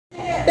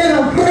and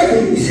a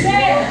praise.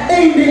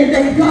 Amen.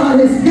 That God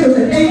is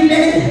good.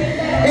 Amen.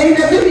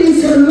 Amen. We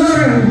need to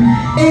learn,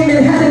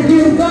 amen, how to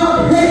give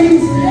God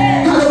praise,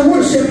 how to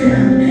worship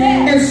Him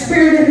in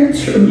spirit and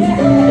in truth.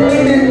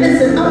 Amen.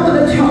 Listen, I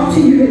want to talk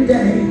to you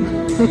today.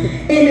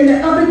 Amen.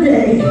 The other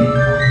day,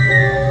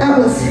 I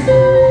was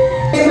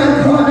in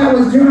my car and I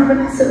was driving.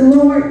 I said,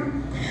 Lord,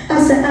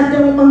 I said, I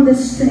don't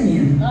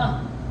understand.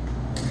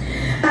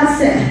 I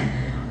said,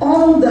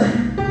 all the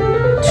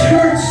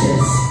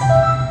churches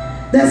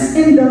that's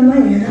in the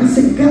land. I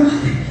said,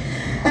 God.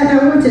 And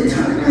I went to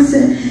talk and I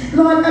said,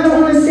 Lord, I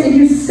don't understand.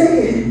 You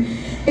said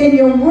in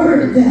your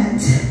word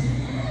that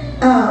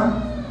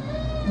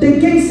the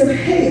gates of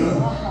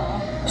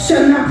hell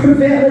shall not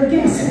prevail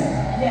against it.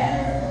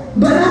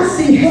 But I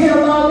see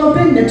hell all up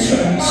in the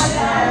church,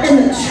 in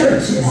the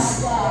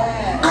churches.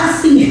 I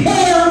see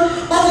hell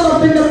all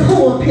up in the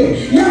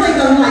pulpit. Y'all ain't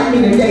gonna like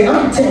me today.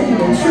 I'm telling you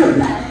the truth.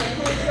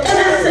 And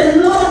I said,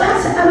 Lord,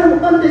 I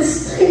don't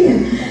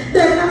understand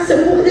that. I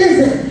said, what is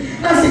it?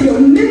 I said, your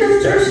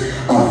ministers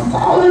are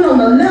falling on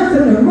the left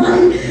and the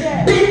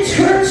right. Big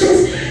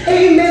churches,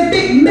 amen,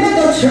 big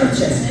mega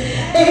churches.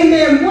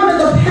 Amen. One of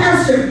the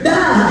pastors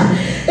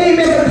died,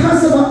 amen,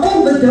 because of an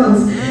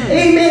overdose.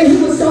 Amen. He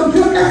was so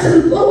drunk. I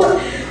said, Lord,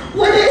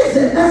 what is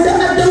it? I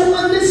said, I don't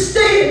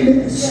understand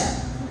this.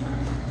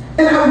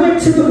 And I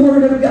went to the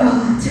Word of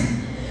God.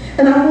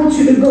 And I want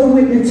you to go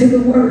with me to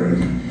the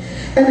Word.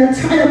 And I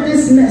titled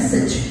this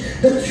message,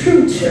 The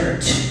True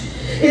Church.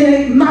 It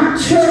ain't my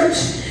church.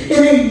 It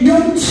ain't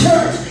your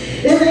church.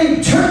 It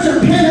ain't Church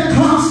of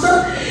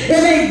Pentecostal.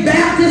 It ain't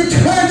Baptist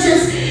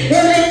churches. It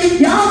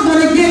ain't, y'all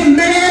gonna get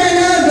mad and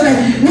ugly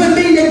with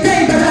me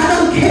today, but I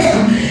don't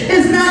care.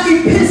 It's not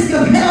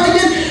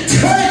Episcopalian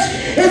church.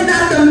 It's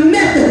not the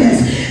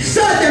Methodist,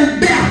 Southern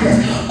Baptist.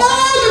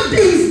 All of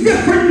these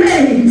different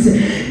names.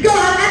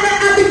 God,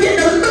 I begin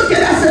to look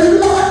at it. I said,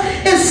 Lord,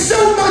 there's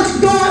so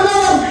much going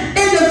on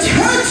in the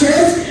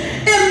churches.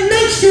 It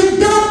makes you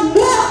don't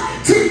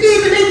want to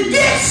even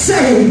get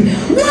saved.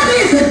 What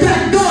is it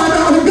that going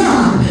on,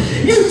 God?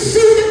 You see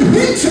the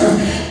preacher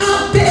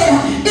out there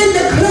in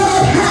the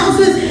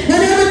clubhouses and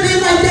everything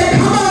like that.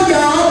 Come on,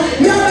 y'all.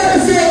 Y'all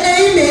better say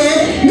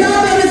amen.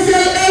 Y'all better say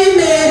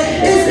amen.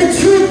 It's the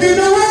truth in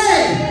the way.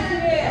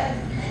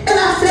 And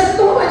I said,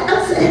 Lord, I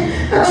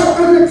don't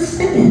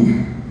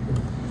understand.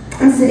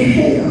 I said,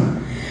 hell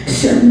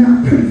shall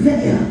not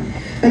prevail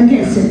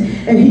against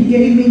it. And he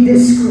gave me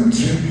this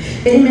scripture.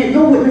 Amen.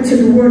 Go with me to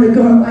the Word of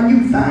God while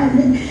you find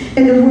it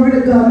in the Word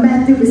of God,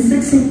 Matthew the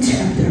 16th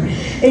chapter.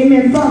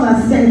 Amen. Father, I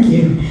thank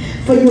you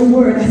for your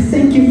word. I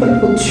thank you for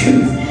your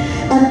truth.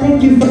 I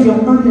thank you for your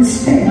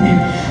understanding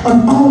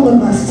of all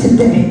of us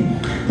today.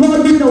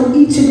 Lord, you know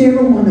each and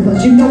every one of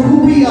us. You know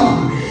who we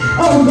are.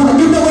 Oh God,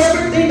 you know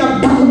everything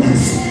about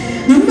us.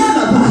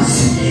 None of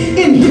us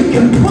in here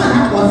can point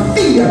out our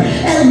fear,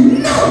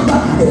 and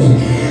nobody.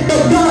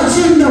 But God,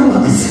 you know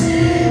us.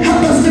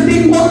 Help us to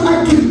be more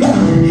like you,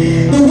 God.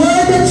 The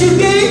word that you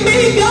gave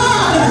me,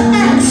 God, I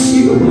ask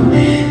you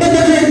in the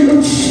name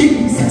of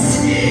Jesus.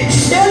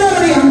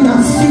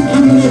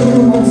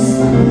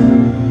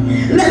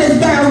 Let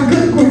it bow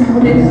good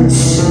ground in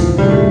us.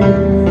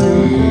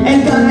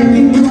 And God, I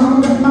give you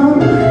all the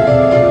honor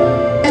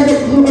and the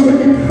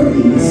glory and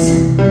praise.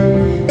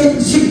 In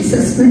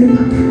Jesus' name I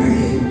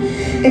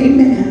pray.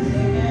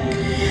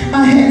 Amen.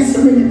 I had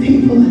so many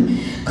people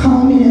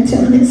call me and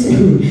tell me,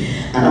 listen,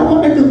 I don't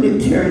want to go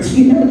to church.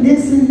 You know,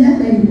 this and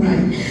that ain't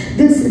right.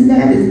 This and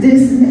that is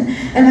this and that.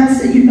 And I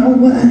said, you know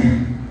what?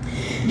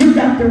 You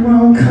got the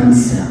wrong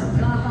concept.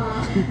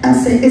 I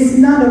said, it's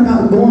not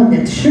about going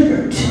to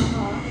church.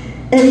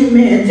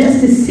 Amen. Just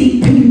to see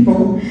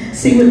people,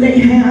 see what they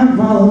have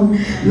on,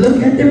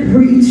 look at the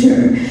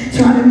preacher,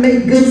 try to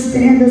make good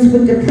standards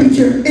with the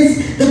preacher.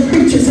 It's the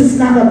preachers. It's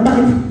not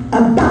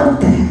about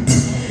that.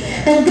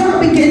 And God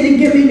began to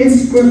give me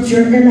this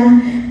scripture, and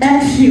I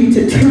ask you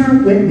to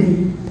turn with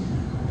me.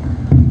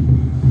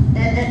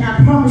 And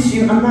I promise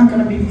you, I'm not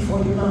going to be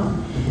before you long.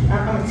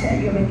 I'm going to tell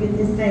you, I'm going to get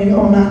this thing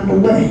on out of the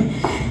way.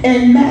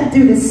 In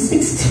Matthew the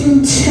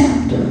 16th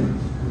chapter,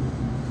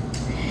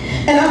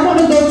 and I want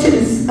to go to the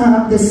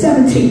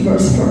 17th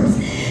verse first.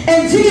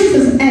 And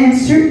Jesus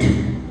answered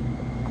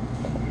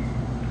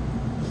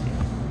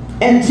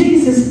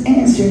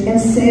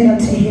and said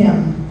unto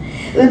him,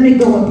 let me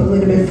go up a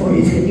little bit for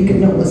you so you can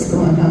know what's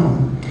going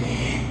on.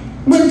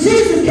 When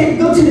Jesus came,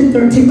 go to the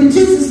 13th, when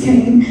Jesus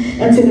came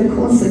into the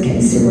courts of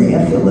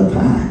Caesarea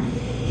Philippi,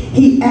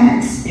 he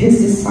asked his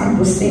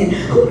disciples, saying,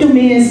 who do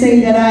men say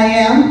that I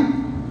am?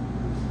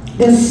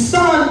 The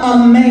Son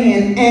of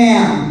Man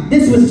am.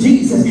 This was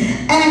Jesus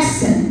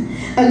asking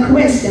a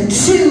question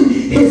to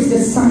his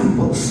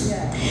disciples.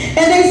 And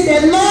they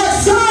said, Lord,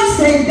 some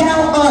say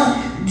thou art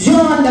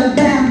John the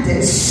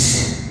Baptist.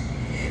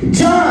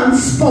 John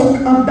spoke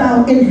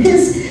about in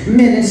his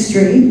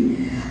ministry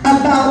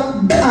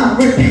about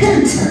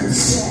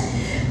repentance,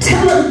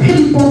 telling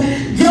people,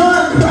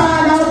 John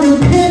cried out,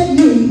 repent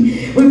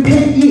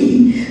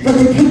ye, for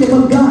the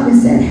kingdom of God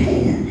is at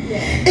hand.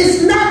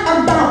 It's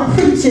not about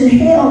preaching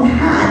hell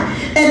high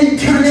and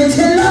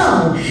eternity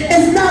low.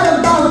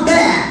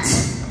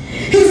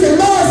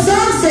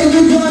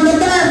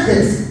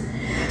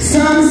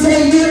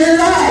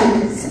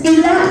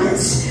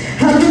 Elias,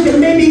 how you can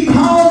maybe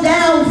call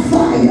down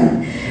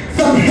fire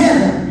from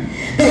heaven,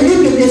 that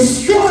you can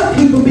destroy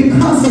people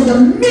because of the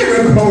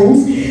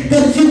miracles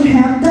that you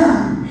have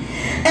done.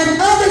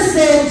 And others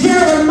said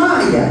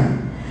Jeremiah,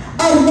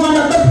 or one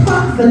of the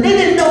prophets. They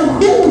didn't know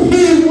who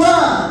he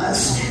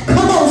was.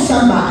 Come on,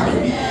 somebody.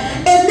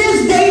 In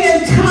this day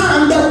and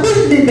time that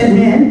we're living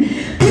in,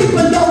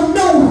 people don't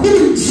know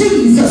who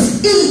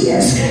Jesus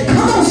is.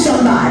 Come on,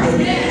 somebody.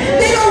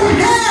 They don't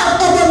have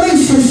a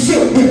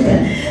relationship with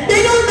him.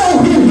 They don't know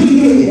who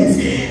he is.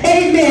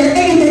 Amen,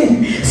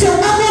 amen. So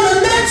I want to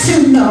let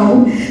you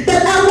know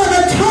that I want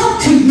to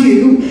talk to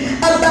you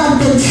about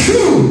the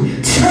true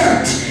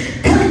church.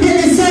 Come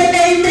again and say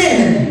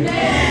amen.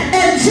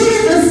 And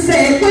Jesus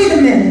said, wait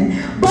a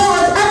minute, boys,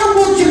 I don't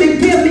want you to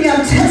give me a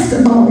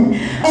testimony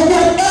of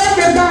what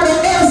everybody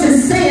else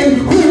is saying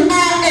who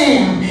I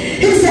am.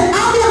 He said,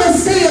 I want to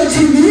say it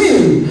to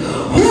you.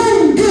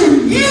 Whom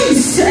do you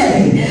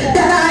say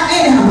that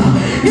I am?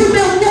 You've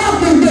been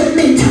walking with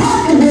me,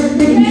 talking with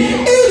me,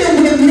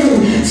 eating with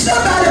me.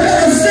 Somebody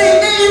better say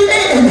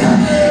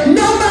amen.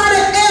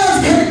 Nobody else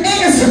can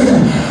answer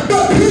it.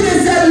 But Peter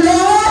said,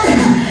 Lord,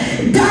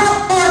 thou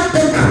art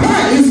the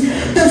Christ,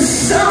 the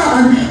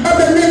Son of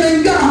the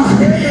living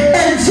God.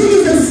 And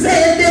Jesus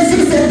said this.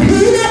 He said,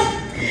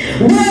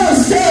 Peter, well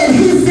said.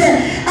 He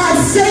said,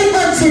 I say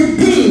unto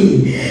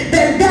thee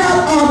that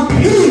thou art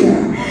Peter,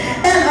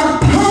 and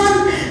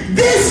upon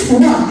this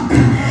rock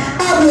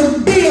I will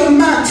build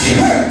my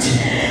church,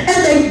 and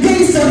the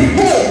gates of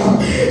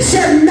hell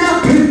shall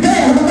not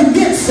prevail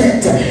against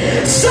it.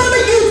 Some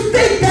of you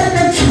think that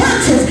the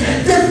churches,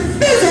 the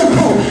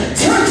physical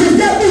churches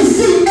that we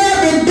see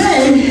every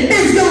day,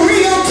 is the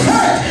real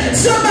church.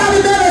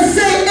 Somebody better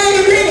say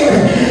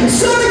amen.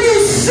 Some of you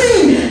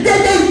see that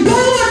they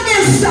going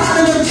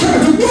inside of the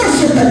church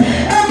worshiping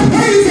and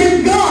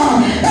praising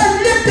God and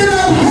lifting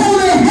up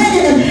holy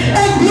hands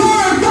and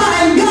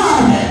glorifying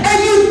God, and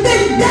you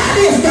think that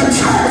is the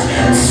church.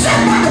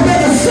 Somebody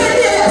better say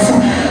yes.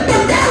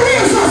 But there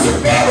is a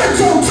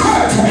spiritual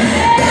church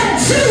that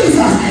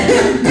Jesus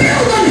is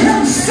building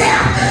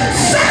himself.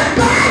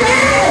 Somebody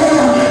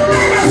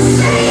better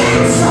say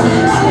yes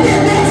up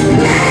in this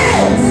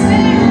place.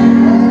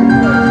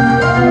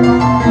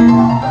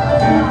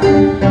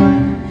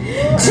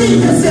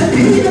 Jesus said,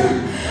 Peter,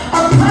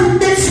 upon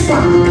this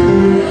rock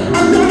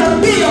I'm going to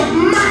build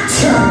my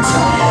church.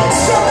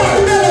 Somebody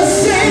better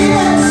say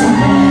yes.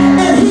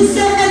 And he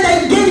said, and the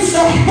gates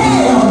of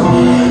hell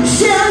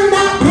shall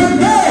not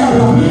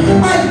prevail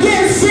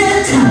against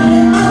it.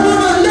 I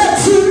want to let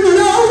you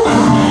know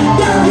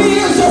that he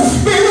is a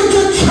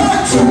spiritual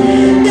church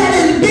that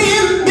is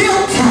being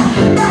built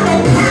by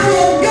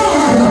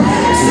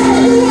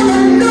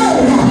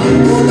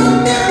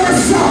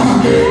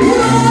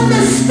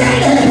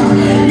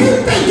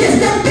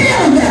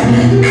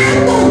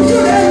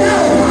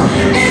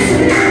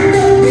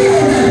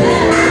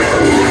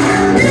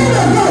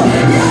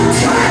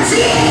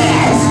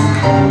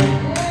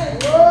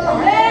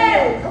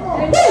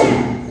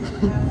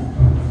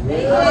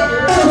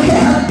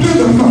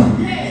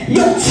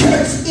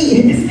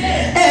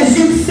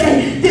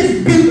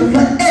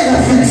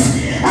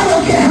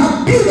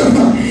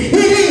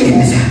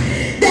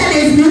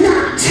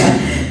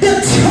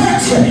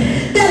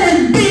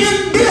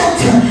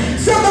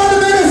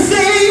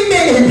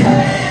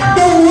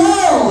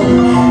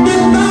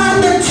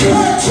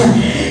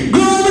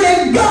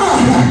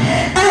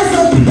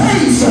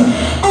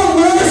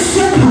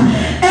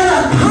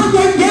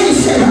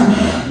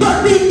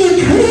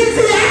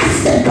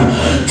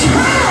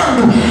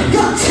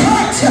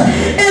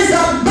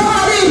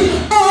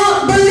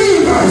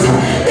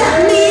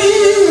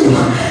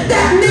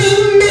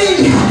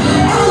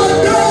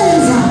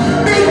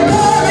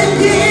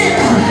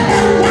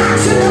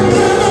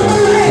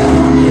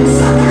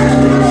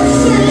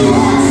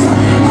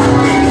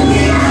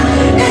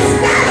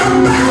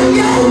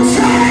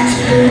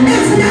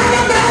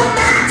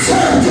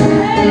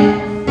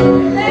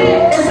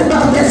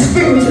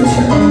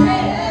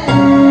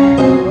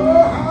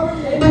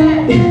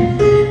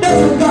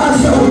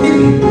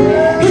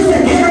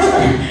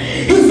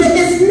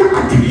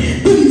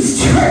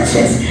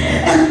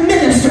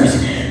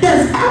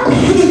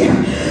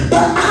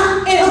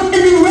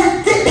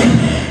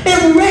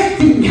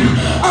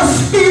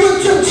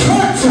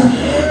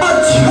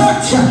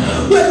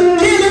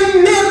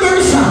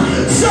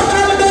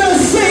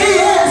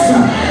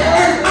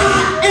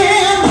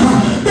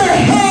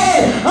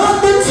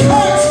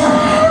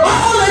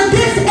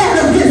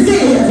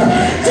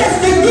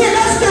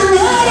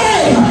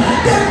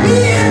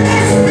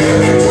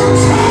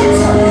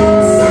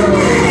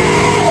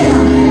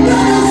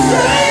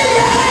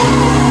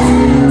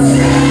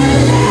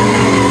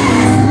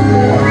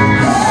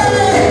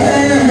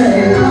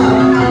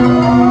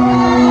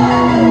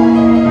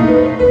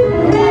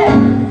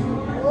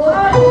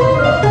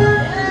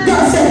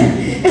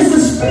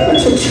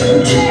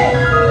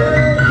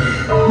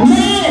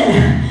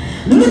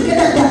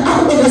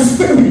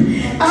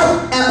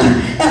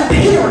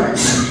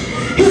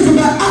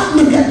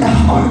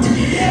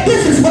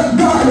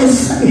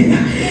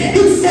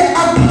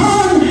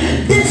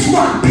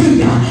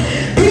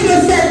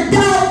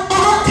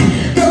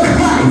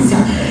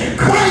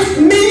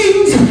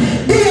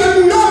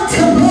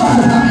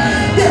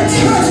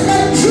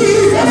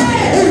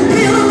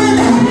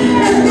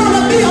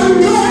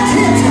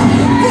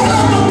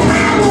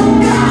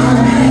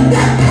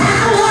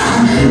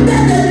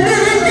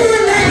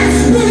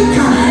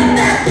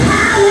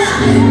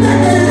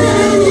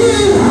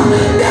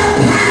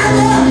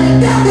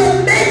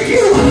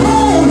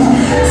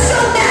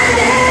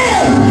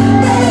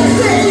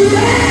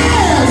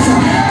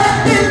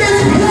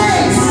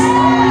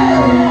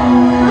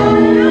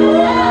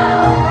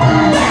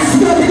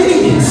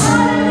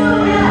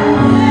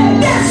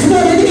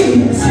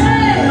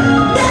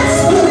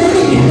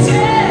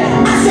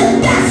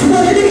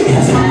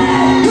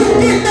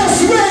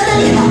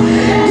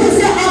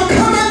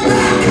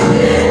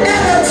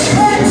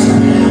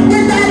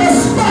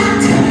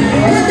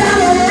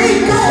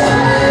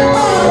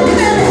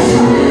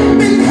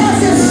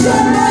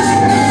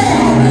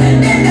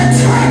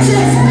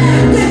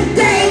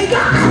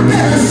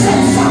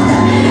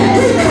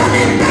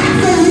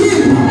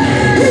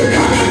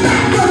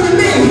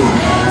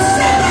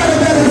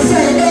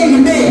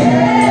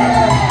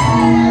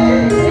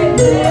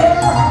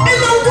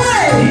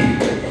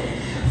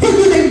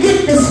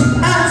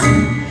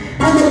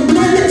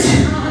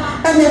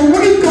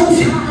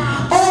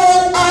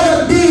all out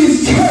of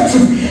these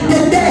churches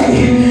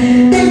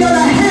today. They're going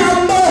to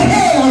have more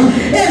hell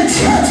in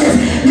churches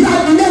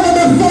like never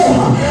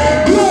before.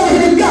 Glory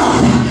to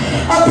God.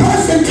 A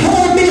person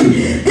told me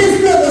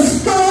this little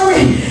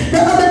story the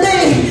other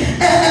day,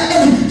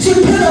 and she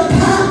put a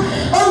pot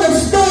on the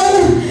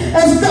stove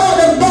and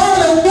started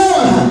boiling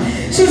water.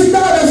 She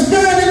started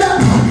stirring it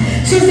up.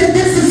 She said,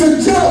 this is a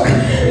joke.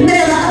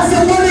 Man, I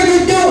said, what are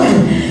you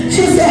doing?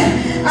 She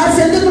said, I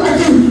said, look like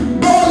you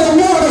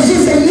boiling water. She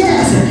said,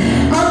 yes,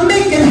 I'm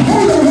making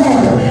holy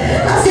water.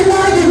 I said,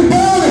 why are you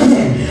boiling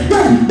it?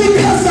 But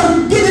because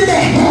I'm getting the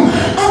hell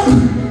up.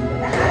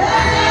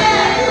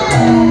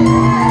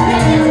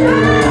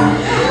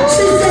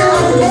 She said,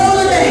 I'm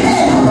boiling the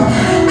hell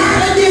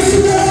out of this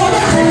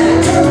water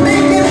to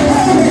make it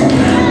holy.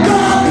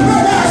 God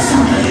put us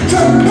to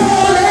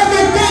boil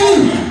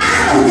everything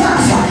out of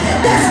us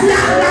that's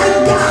not like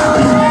God.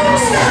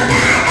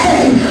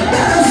 Somebody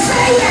better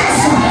say yes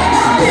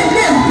up in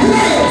this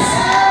place.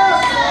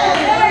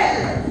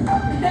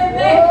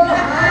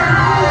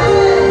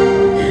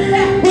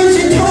 When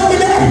she told me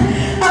that,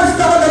 I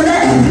started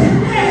laughing.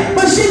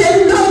 But she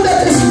didn't know that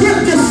the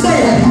scripture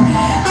said,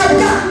 I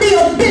got me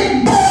a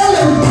big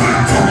boiling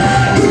pot.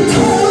 He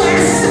told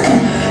us,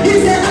 he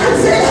said,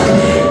 Isaiah,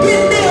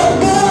 get me a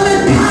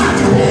boiling pot.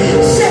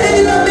 Set it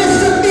in the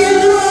midst of me and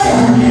Lord.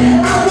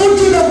 I want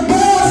you to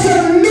boil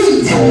some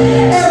meat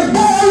and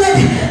boil it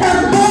and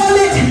boil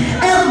it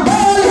and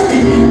boil it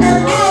and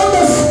all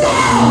the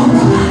storm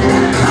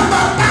that come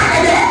up out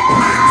of that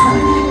pot.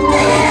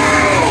 Get it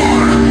out of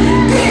here.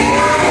 Get it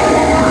out of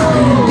here.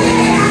 Get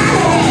it out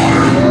of here.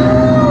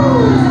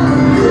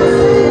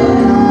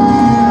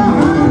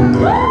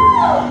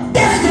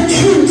 That's the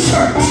true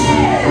church.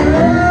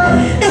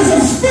 It's a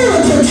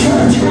spiritual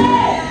church.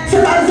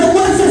 Somebody said,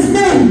 what's his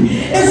name?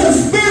 It's a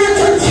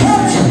spiritual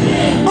church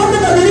under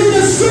the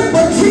leadership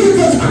of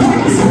Jesus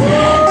Christ.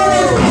 And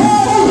it's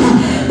called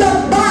the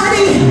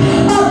body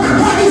of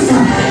Christ.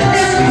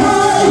 It's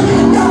called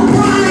the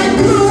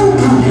bridegroom.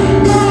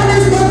 God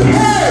is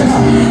preparing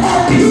a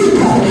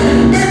people,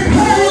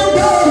 preparing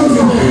those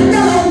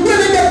that are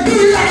willing to be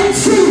like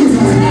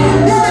Jesus,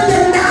 willing to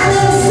deny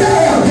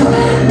themselves,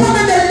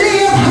 willing to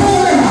live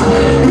holy,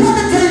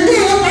 willing to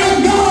live like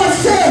God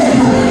said.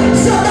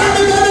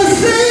 Somebody gonna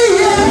say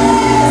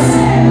yes.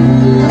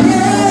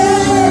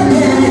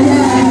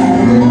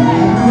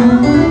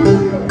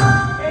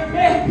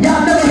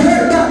 Y'all never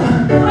heard that one?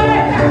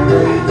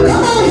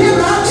 Come on here,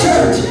 my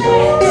church.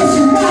 It's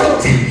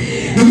right.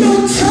 Your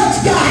church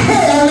got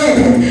hell in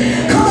it.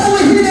 Come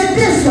over here to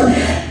this one.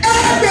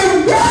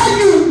 Everywhere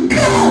you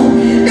go,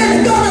 there's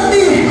gonna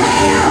be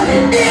hell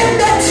in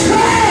the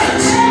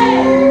church.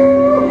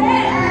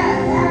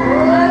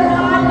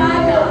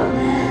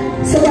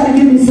 Somebody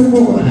give me some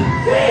water.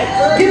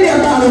 Give me a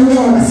bottle of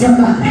water,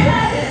 somebody.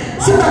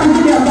 Somebody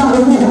give me a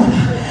bottle of water.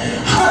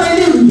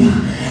 Hallelujah.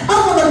 I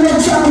want to let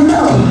y'all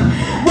know,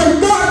 when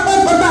God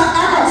opened my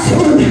eyes to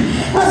it,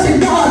 I said,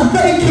 God,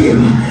 thank you.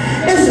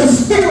 It's a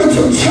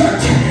spiritual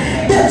church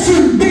that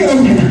you're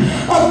building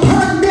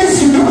upon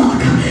this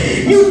rock.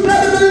 You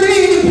better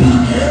believe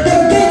the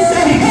gates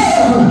of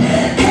hell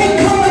can't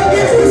come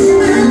against the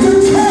spiritual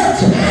church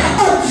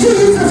of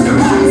Jesus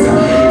Christ.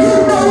 You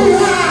know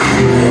why?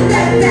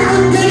 That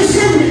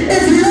foundation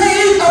is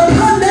laid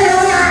upon that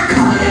rock.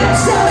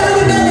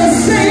 Somebody better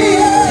say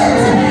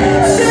it.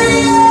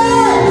 Say it.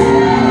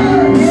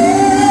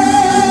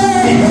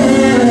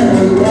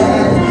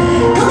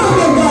 Come on,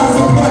 give God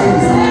some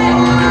praise.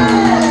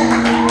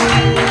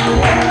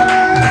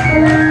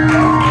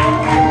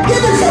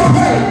 Give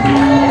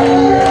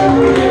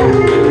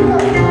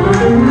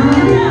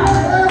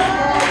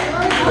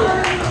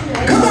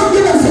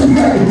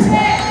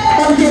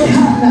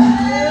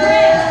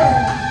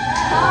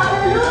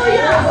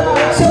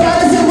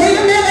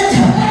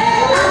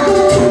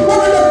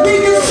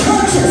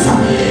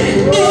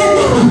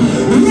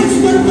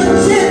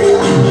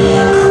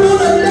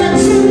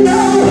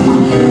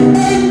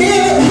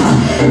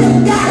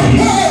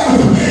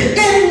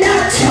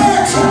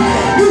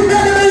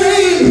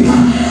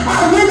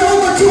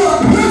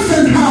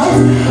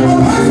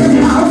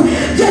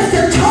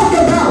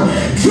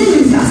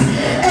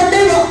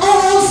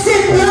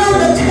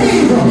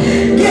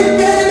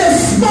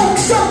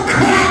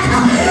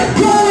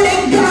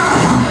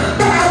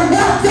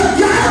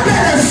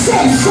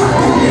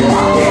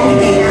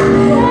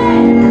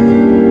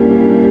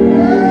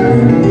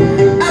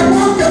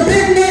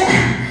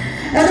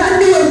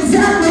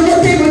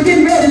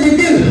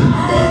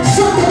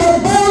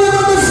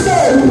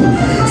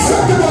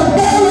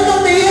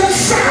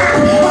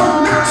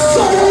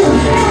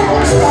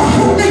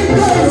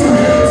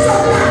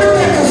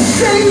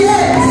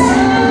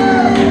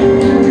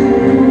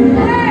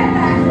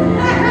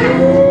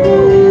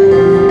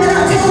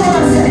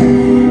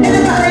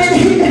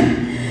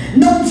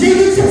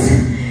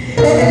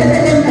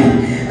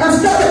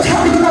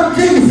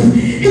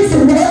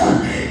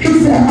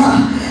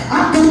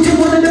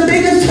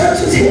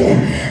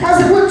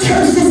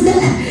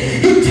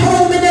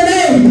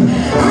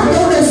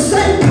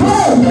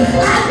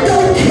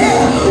don't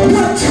care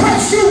what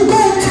church you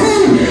go to.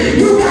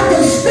 You got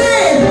to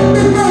stand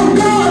before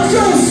God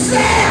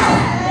yourself.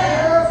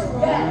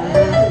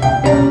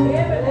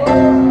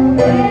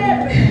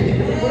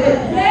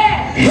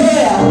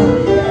 Hell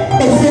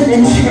is in the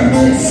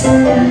churches.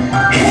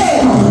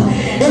 Hell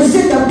is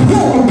in the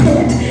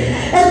pulpit.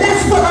 And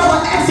that's what I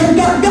was asking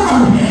God.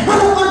 I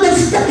don't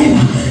understand.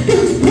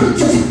 These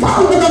preachers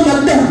falling on the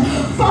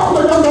left,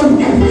 falling on the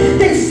right.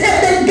 They said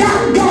they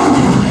got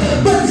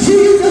God. But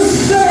Jesus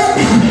said,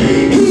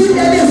 he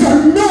that is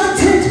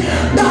anointed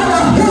by the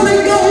Holy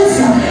Ghost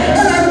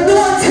and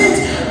anointed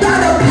by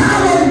the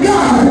power of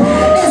God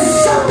is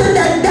something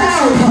that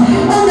down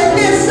on the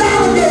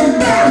inside of their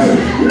body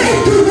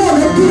make you want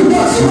to do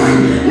what's right,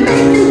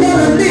 make you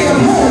want to live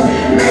hard,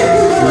 make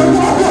you want to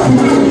walk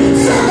upright.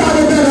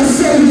 Somebody better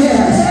say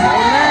yes.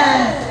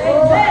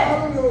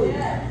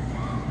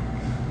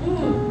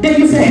 They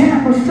used to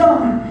have a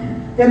song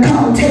they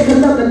called Take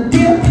Another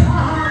Dip.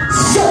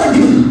 Some of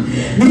you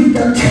need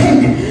to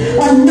take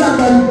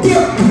another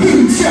dip,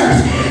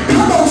 preachers.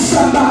 Come on,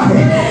 somebody.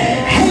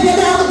 Hanging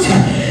out.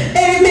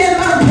 Amen.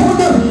 My poor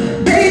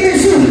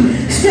babies, you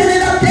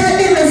standing up there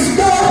in the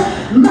store,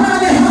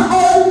 minding her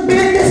own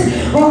business.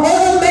 Or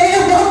old man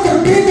walked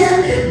up in there.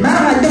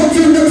 Mama, don't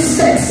you look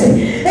sexy?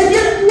 And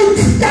you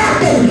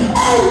stop it.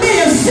 Old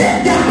man,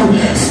 sit down.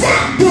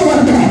 Stop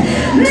doing that.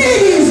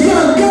 Leave these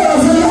young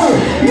girls alone.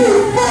 You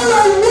full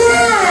of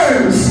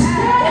words.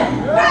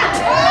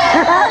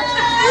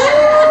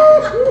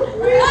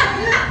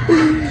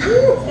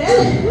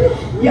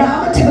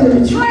 Yeah, I'm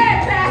telling the truth.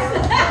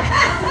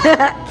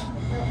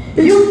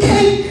 You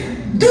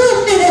can't do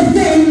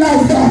anything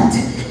like that.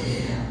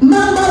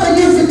 My mother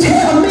used to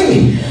tell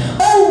me,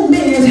 old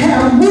men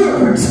have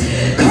words.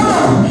 Come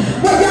on.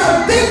 Well,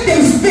 y'all think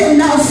they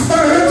spin out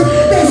spurs,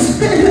 they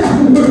spin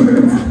out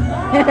words.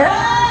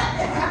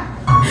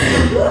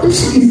 Oh,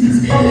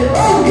 Jesus.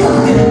 Oh,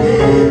 God.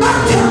 I'm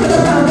talking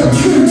about the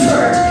true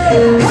church.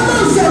 Come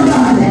on,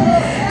 somebody.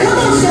 Come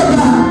on,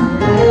 somebody.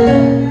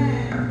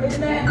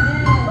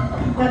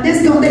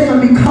 Now, they're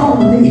going to be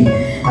calling me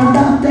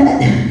about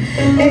that.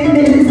 Amen.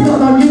 It's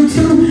going on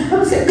YouTube.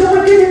 I'm saying, go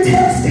and get it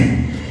tested.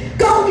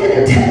 Go and get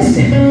it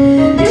tested.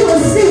 You will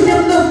see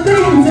them little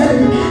things that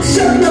are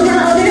circling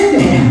around in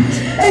there.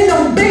 Ain't no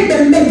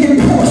baby making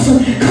portion.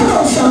 Come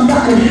on,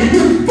 somebody.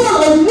 You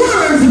full of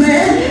words,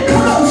 man.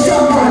 Come on,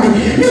 somebody.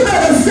 You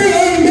better say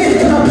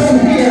amen up in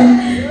here.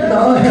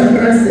 Lord have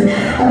mercy.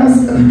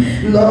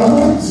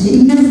 Lord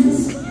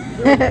Jesus.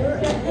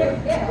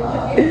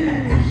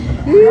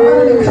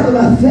 Lord, look at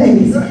my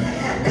face.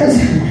 Because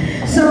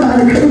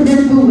somebody could have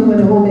been fooling when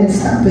the old man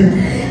stopped it.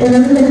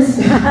 And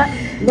listen,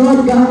 Lord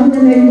God, in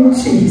the name of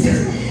Jesus.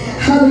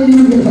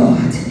 Hallelujah,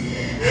 Lord.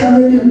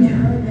 Hallelujah.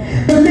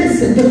 But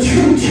listen, the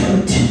true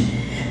church,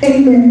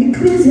 amen,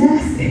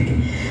 ecclesiastic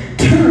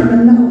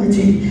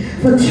terminology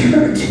for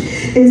church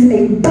is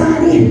a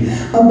body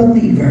of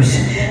believers.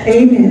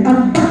 Amen.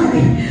 A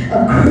body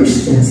of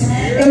Christians.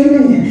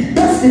 Amen.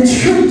 That's the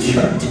true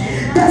church.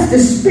 That's the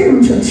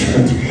spiritual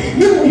church.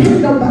 You don't hear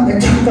nobody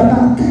talk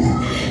about that.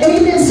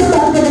 Amen.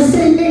 Somebody better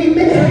say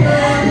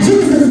amen.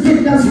 Jesus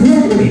getting us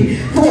ready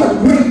for a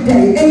great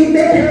day.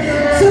 Amen.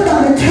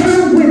 Somebody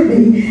turn with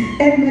me.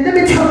 Amen. Let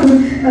me talk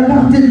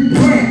about this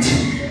branch.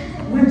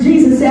 When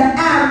Jesus said,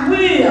 I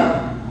will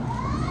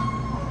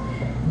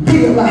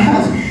build a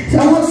house. So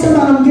I want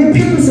somebody to give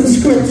people some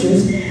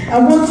scriptures. I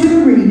want you to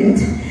read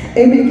it.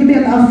 Amen. Give me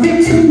about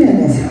 15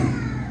 minutes.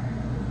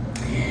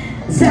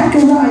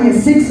 Zechariah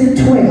 6 and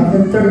 12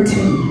 and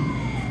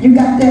 13. You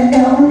got that,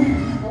 Ellen?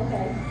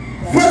 Okay.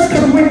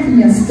 1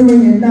 Corinthians 3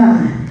 and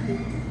 9.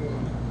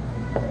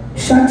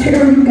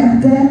 Shatera, you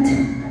got that?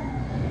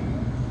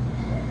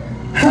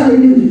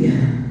 Hallelujah.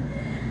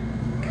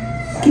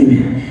 Give me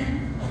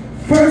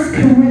 1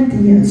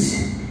 Corinthians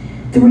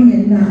 3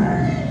 and 9.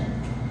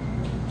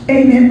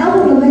 Amen. I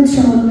want to let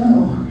y'all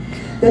know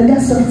that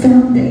that's a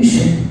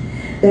foundation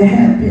that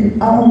have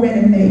been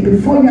already made.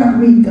 Before y'all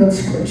read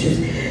those scriptures,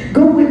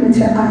 go with me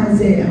to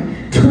Isaiah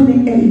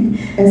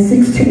 28 and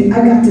 16. I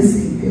got to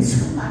see this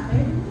one.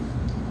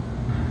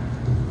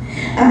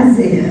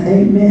 Isaiah,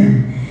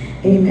 amen.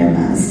 Amen,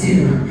 my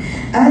still.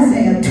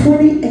 Isaiah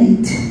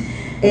 28,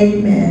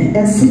 amen,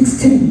 and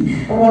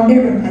 16. I want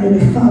everybody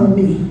to follow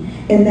me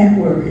in that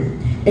word.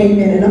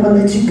 Amen. And I'm going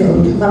to let you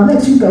go. I'll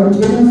let you go in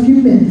a few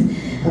minutes.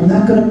 I'm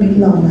not going to be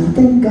long. I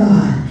thank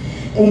God,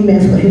 amen,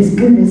 for his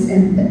goodness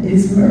and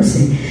his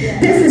mercy.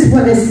 This is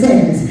what it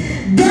says.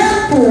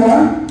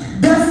 Therefore,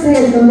 thus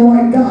says the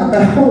Lord God,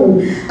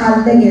 behold,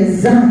 I lay in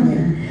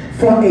Zion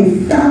for a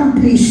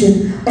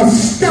foundation of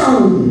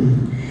stone.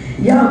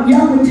 Y'all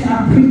wait till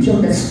I preach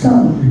on the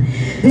stone.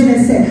 Then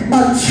it said,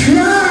 a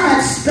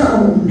tried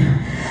stone,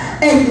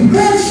 a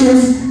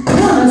precious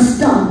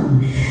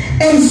cornerstone,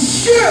 a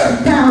sure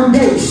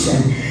foundation.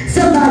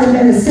 Somebody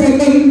better say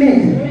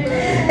amen.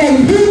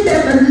 And he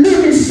that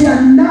believeth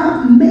shall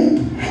not make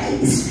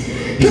haste.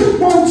 He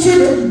wants you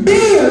to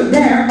build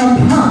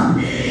thereupon.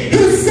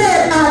 He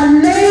said,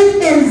 I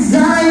laid in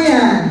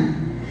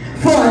Zion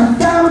for a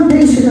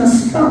foundation of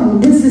stone.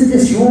 This is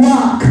this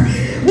rock.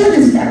 What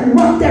is that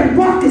rock? That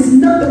rock is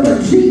nothing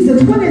but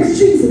Jesus. What is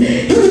Jesus?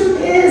 He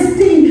is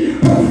the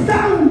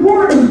profound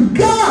word of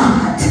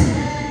God.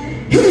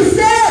 He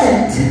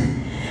said it.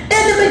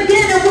 In the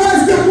beginning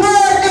was the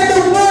Word, and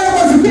the Word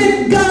was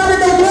with God,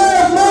 and the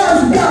Word was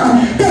God.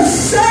 The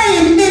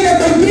same in the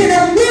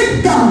beginning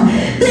with God.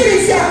 Then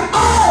he said,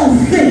 all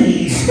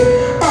things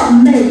are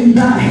made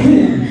by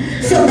him.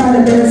 Somebody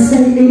better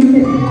say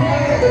amen.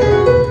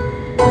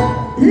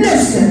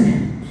 Listen.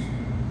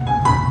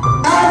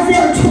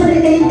 Isaiah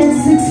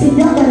 28:16.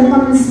 Y'all better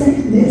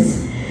understand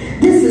this.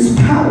 This is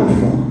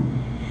powerful.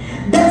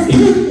 That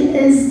he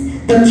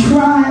is the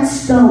tried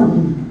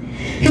stone.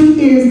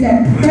 He is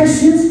that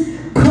precious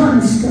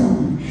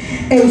cornerstone,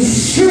 a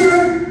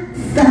sure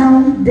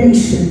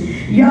foundation.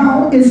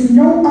 Y'all, is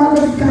no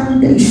other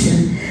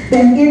foundation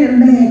that any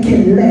man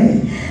can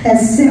lay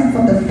except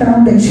for the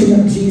foundation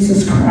of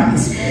Jesus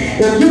Christ.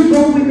 If you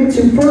go with me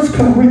to 1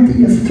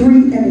 Corinthians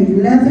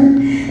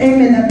 3:11,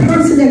 amen. The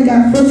person that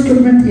got 1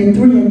 Corinthians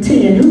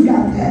 3:10, who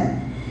got that?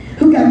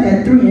 Who got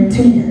that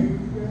 3:10?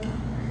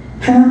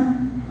 Huh?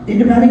 Did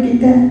anybody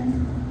get that?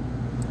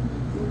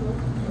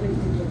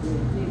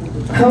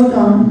 Hold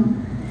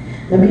on.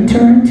 Let me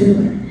turn to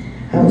it.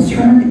 I was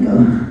trying to go.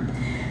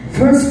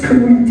 1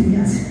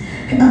 Corinthians.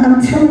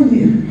 I'm telling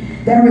you,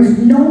 there is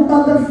no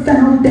other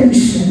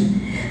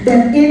foundation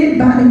that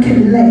anybody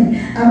can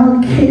lay. I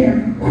don't care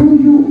who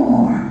you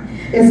are.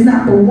 It's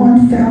not the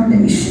one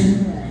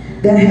foundation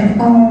that have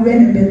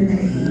already been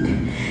laid.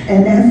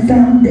 And that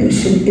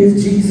foundation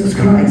is Jesus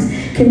Christ.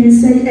 Can you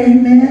say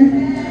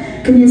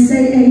amen? Can you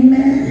say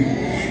amen?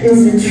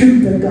 It's the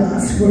truth of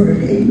God's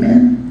word.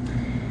 Amen.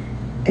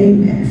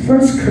 Amen.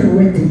 1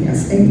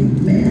 Corinthians.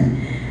 Amen.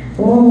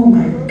 Oh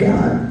my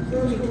God.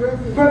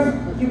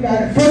 You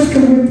got it. 1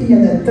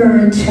 Corinthians, the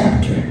 3rd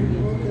chapter.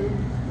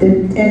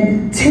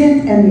 And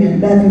 10th and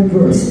the 11th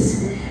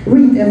verses.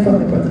 Read that for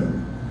me, brother.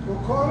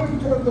 According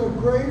to the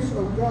grace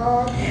of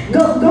God.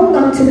 Go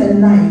up to the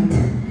 9th.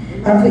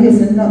 I think it's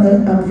another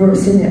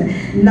verse in there.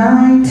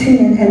 9,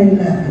 10, and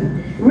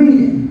 11. Read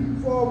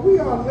it. For we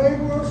are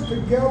laborers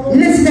together.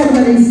 Listen to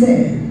what he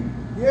said.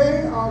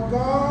 Yea, are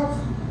God's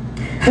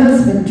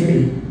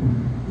husbandry.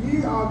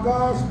 Ye are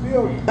God's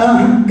building.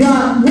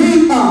 God,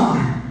 we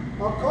are.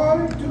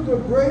 According to the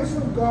grace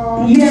of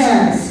God.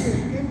 Yes. Is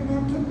given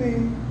unto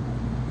me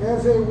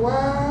as a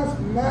wise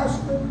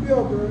master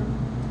builder.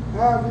 I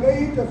have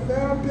laid the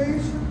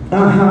foundation.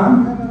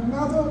 And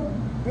another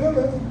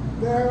buildeth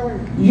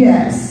therein.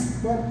 Yes.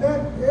 But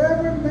let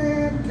every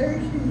man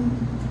take heed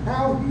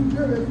how he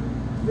buildeth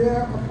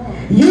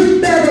thereupon.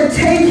 You better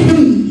take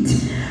heed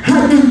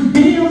how you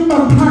build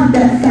upon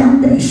that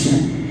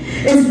foundation.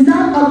 It's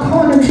not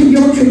according to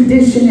your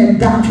tradition and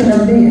doctrine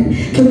of men.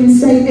 Can you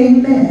say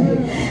amen?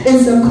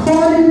 It's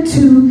according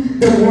to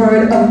the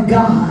word of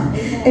God.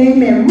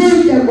 Amen.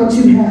 Read that what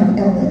you have,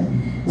 Ellen.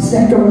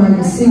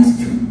 Zechariah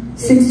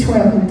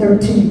 6:12 and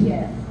 13.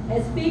 Yes.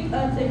 And speak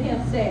unto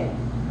him, saying,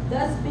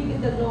 thus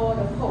speaketh the Lord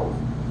of hosts,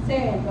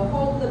 saying,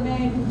 behold, the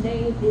man whose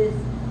name is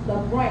the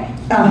branch,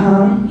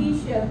 and he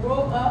shall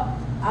grow up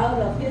out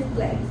of his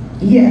place.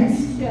 Yes.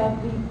 He shall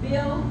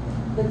rebuild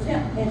the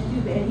temple,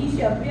 and he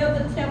shall build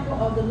the temple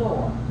of the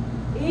Lord,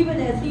 even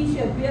as he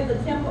shall build the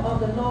temple of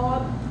the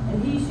Lord,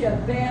 and he shall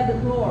bear the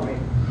glory,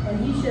 and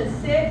he shall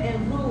sit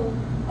and rule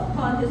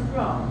upon his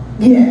throne.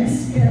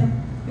 Yes. He shall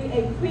be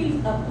a priest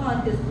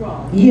upon his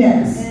throne.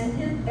 Yes.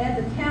 And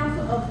the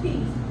council of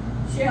peace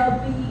shall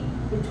be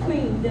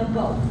between them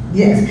both.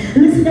 Yes.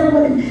 Listen to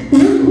what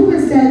who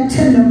is that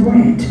tender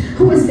branch?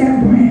 Who is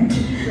that branch?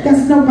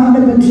 That's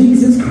nobody but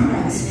Jesus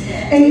Christ.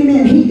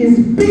 Amen. He is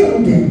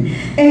building,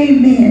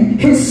 amen,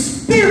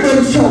 his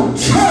spiritual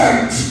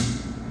church.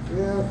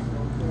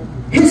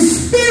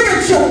 His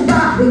spiritual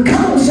body.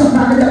 Come on,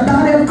 somebody, the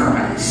body of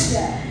Christ.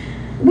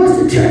 What's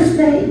the church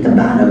name? The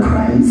body of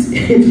Christ.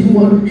 If you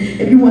want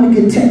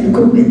to get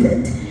technical with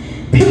it.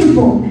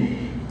 People,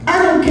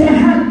 I don't care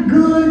how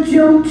good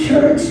your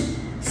church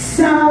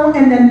sound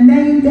and the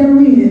name there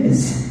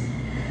is.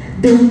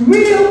 The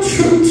real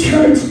true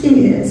church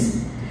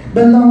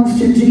belongs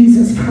to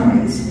Jesus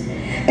Christ.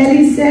 And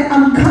he said,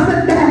 I'm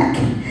coming back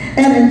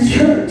at a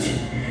church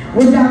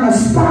without a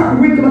spot,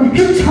 wrinkle.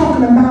 He's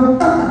talking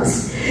about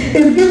us.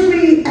 If you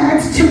read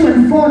Acts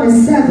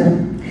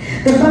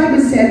 2:47, the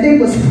Bible said they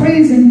was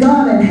praising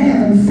God and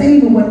having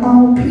favor with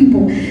all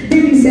people.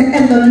 Then he said,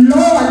 and the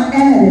Lord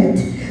added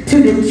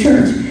to the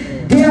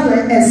church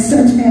daily as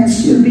such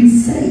as should be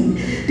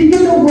saved. Do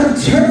you know what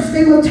church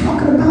they were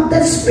talking about?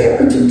 That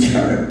spiritual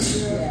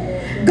church.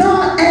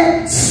 God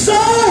added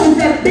souls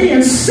that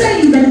being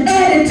saved and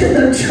added to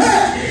the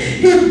church.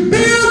 He's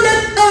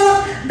building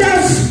up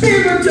that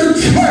spiritual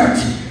church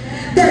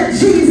that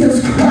Jesus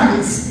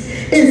Christ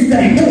is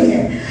the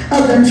head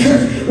of the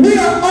church. We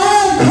are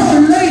all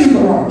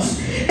co-laborers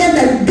in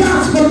the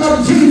gospel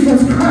of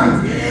Jesus Christ,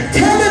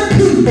 telling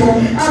people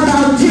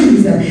about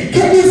Jesus.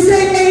 Can you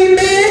say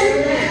amen?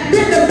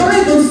 Then the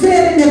Bible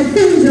said in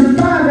Ephesians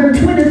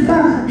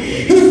 5:25,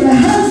 he said,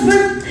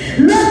 husband,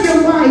 love your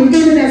wife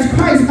even as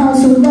Christ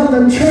also loved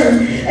the church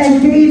and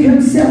and gave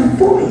himself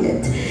for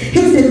it.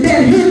 He said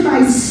that he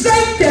might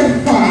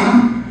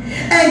sanctify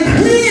and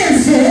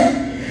cleanse it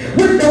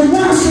with the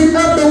washing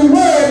of the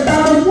word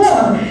by the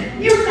water.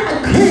 You're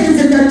not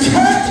cleansing the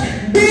church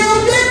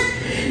building.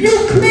 You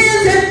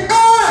cleansing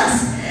us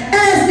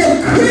as the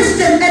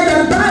Christian and the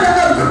body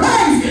of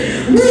Christ.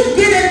 We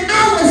getting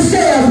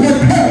ourselves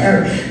prepared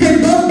to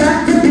go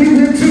back to be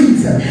with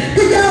Jesus.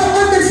 Do y'all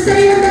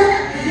understand that?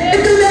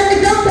 It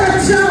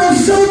don't sound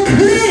so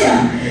clear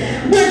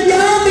when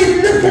y'all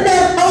be looking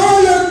at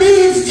all of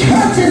these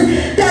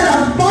churches that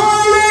are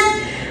falling.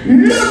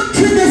 Look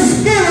to the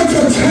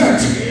spiritual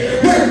church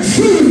where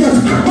Jesus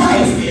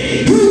Christ,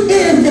 he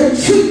is the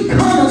chief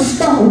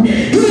cornerstone.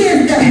 He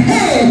is the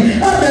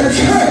head of the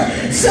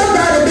church.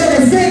 Somebody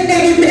better say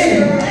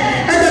amen.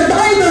 And the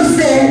Bible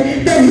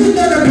said that he's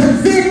going to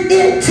present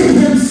it to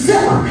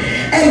himself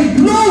a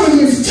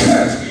glorious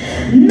church,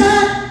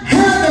 not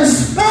having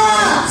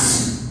spots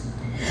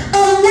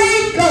or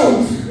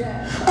wrinkles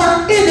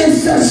or any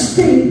such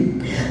thing,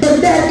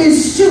 but that it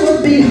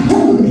should be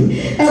holy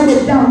and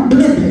without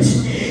blemish.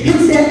 He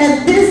said,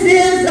 and this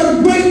is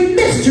a great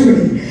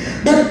mystery,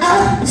 but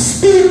I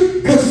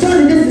speak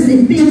concerning, this is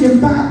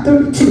Ephesians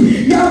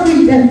 5:32. Y'all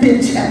read that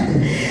 5th chapter.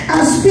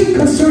 I speak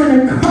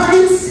concerning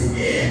Christ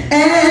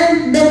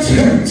and the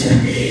church.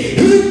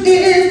 He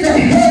is the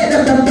head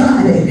of the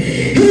body.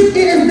 He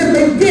is the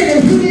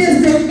beginning. He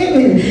is the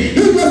end.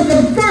 He was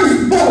the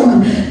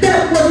firstborn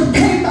that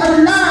came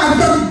alive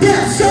from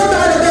death.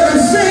 Somebody better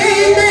say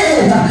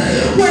amen.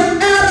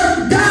 When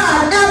Adam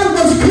died, Adam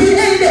was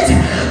created,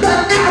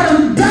 but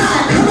Adam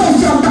died. Come on,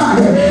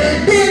 somebody.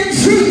 Then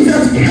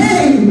Jesus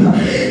came.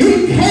 He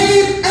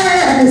came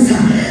as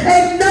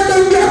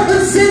another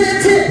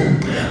representative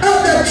of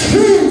the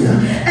truth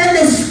and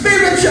the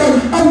spiritual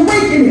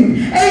awakening,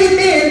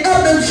 amen, of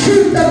the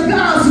truth of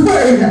God's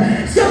word.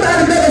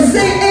 Somebody better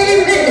say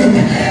amen.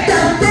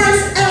 That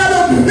first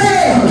Adam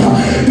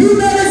failed. You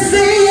better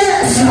say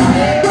yes.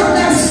 But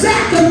that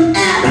second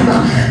Adam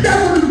that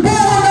was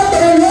born of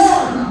the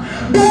Lord,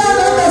 born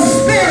of the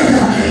Spirit,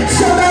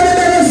 somebody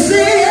better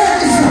say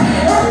yes.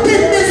 Up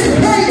in this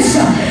place,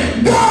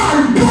 God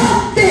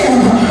brought them,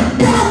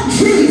 brought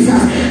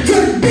Jesus to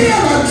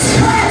build a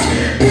church.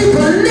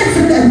 People,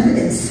 listen to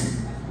this.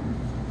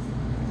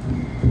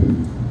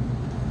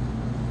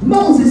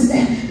 Moses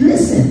said,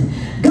 listen,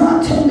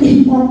 God told me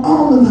he wants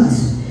all of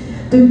us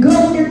to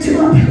go into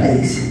a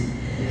place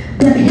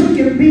that he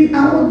can be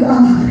our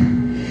God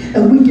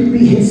and we can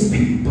be his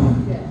people.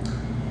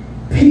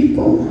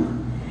 People,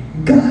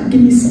 God,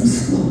 give me some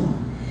slow.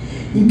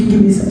 You can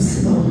give me some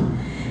slow.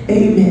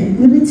 Amen.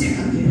 Let me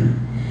tell you,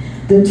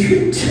 the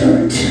true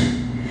church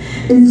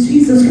is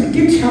Jesus Christ.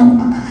 Get your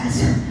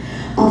eyes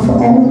off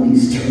of all of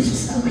these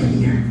churches out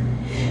here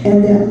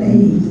and their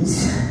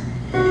names.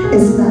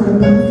 It's not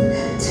about that.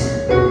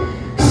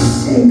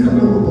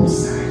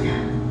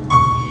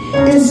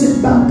 It's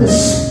about the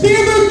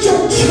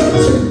spiritual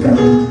church of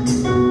God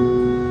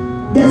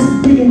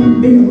that's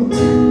being built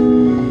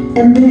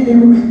and being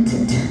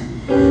erected.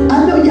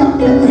 I know y'all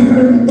never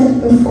heard of that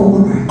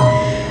before.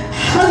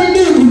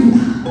 Hallelujah.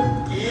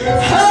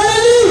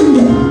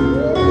 Hallelujah.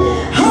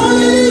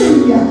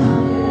 Hallelujah.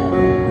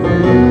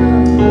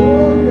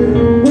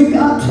 When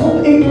God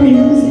told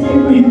Abraham, he said,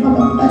 Abraham, I'm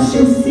going to bless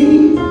your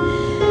seed.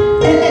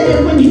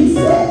 And when he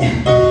said,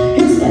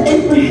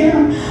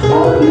 Abraham,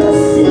 all your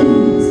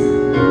seeds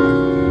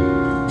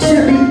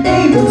shall be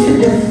able to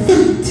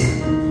defeat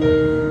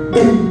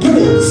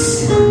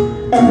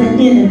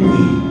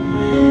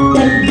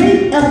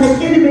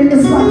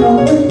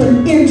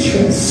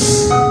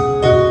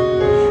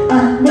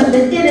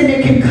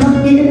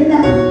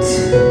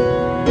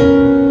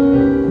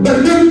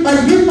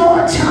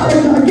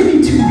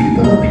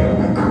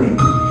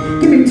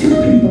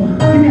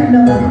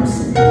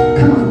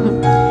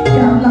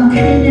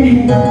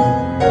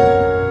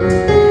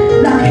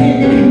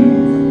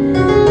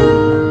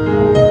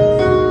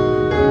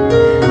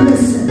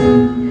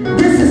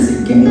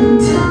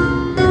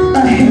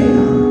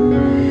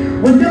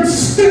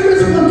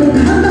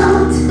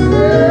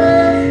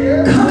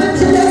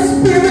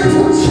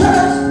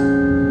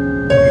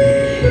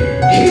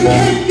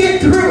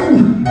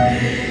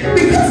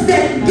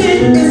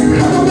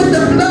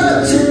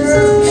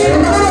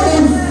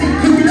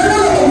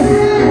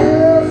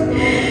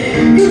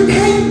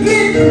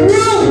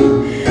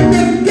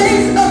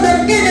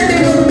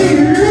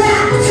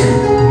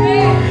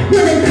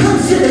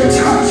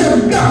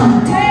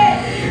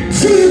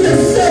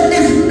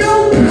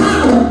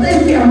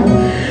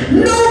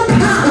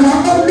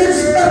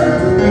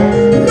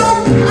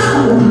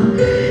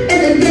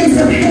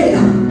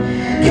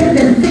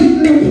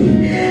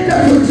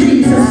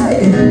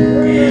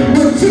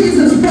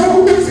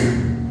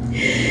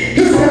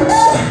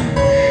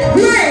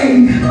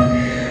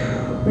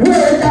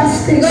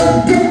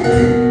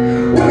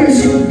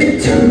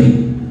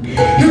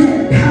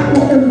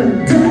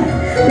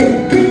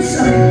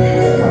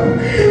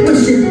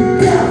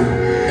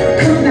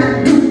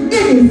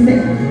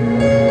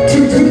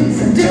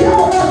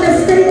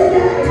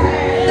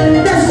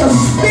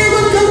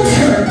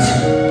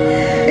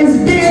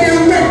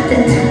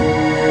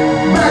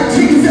adopted by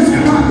Jesus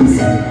Christ.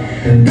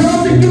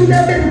 Those of you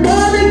that have been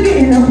born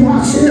again and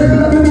washed in the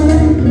blood of the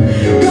Lamb.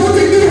 Those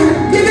of you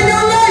have given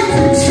your life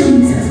to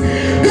Jesus.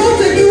 Those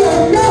of you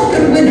are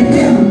walking with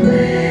him.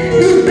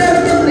 You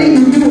better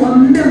believe you are a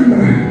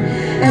member.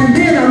 And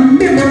then a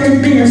member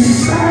is being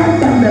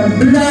signed by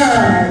the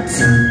blood.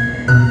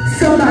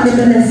 Somebody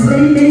gonna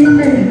say amen.